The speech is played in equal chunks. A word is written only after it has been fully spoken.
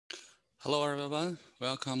Hello everyone,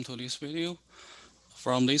 welcome to this video.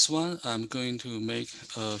 From this one, I'm going to make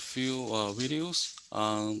a few videos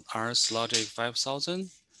on Ars Logic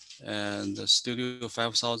 5000 and the Studio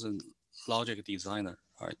 5000 Logic Designer.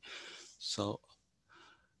 All right. So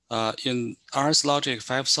in Ars Logic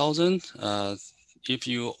 5000, if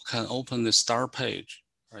you can open the start page,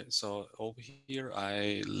 right? So over here,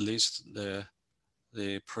 I list the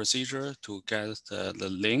procedure to get the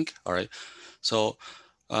link. All right. So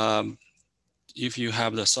um, if you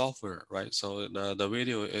have the software, right? So the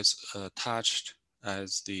video is attached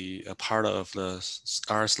as the part of the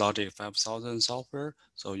Ars Logic 5000 software.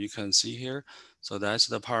 So you can see here. So that's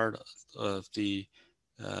the part of the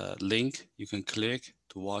link you can click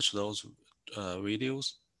to watch those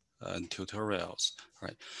videos and tutorials,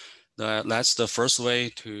 right? That's the first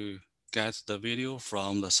way to get the video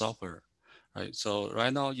from the software, right? So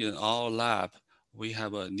right now in our lab, we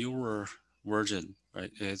have a newer version, right?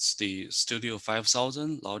 It's the Studio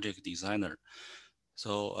 5000 Logic Designer.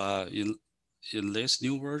 So in this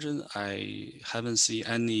new version, I haven't seen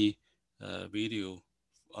any video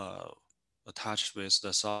uh, attached with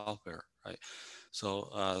the software, right? So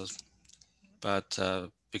but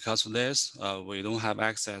because of this, we don't have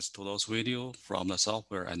access to those video from the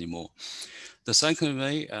software anymore. The second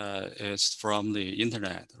way is from the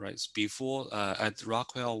internet, right? Before at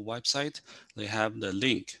Rockwell website, they have the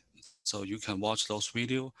link, so you can watch those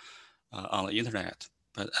video on the internet.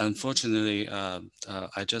 But unfortunately,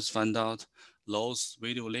 I just found out those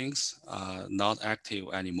video links are not active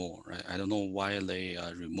anymore, right? I don't know why they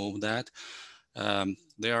removed that.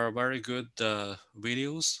 They are very good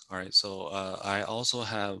videos. All right, so I also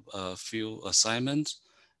have a few assignments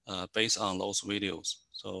based on those videos.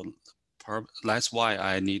 So that's why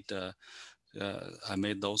I made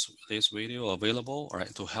this video available, all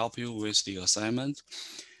right, to help you with the assignment.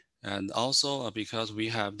 And also because we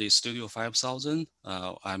have the Studio 5000,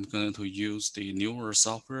 I'm going to use the newer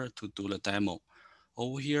software to do the demo.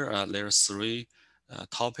 Over here, there are three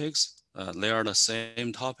topics. They are the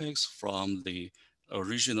same topics from the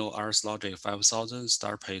original Ars Logic 5000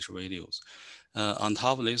 start page videos. On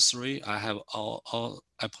top of these three, I have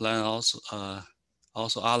I plan also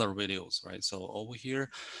other videos, right? So over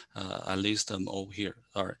here, I list them over here.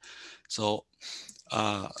 All right. So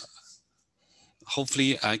uh,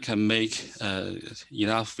 hopefully I can make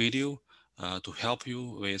enough video to help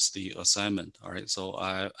you with the assignment. All right. So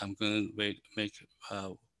I'm going to make uh,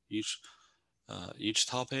 each each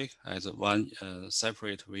topic as one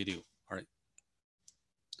separate video.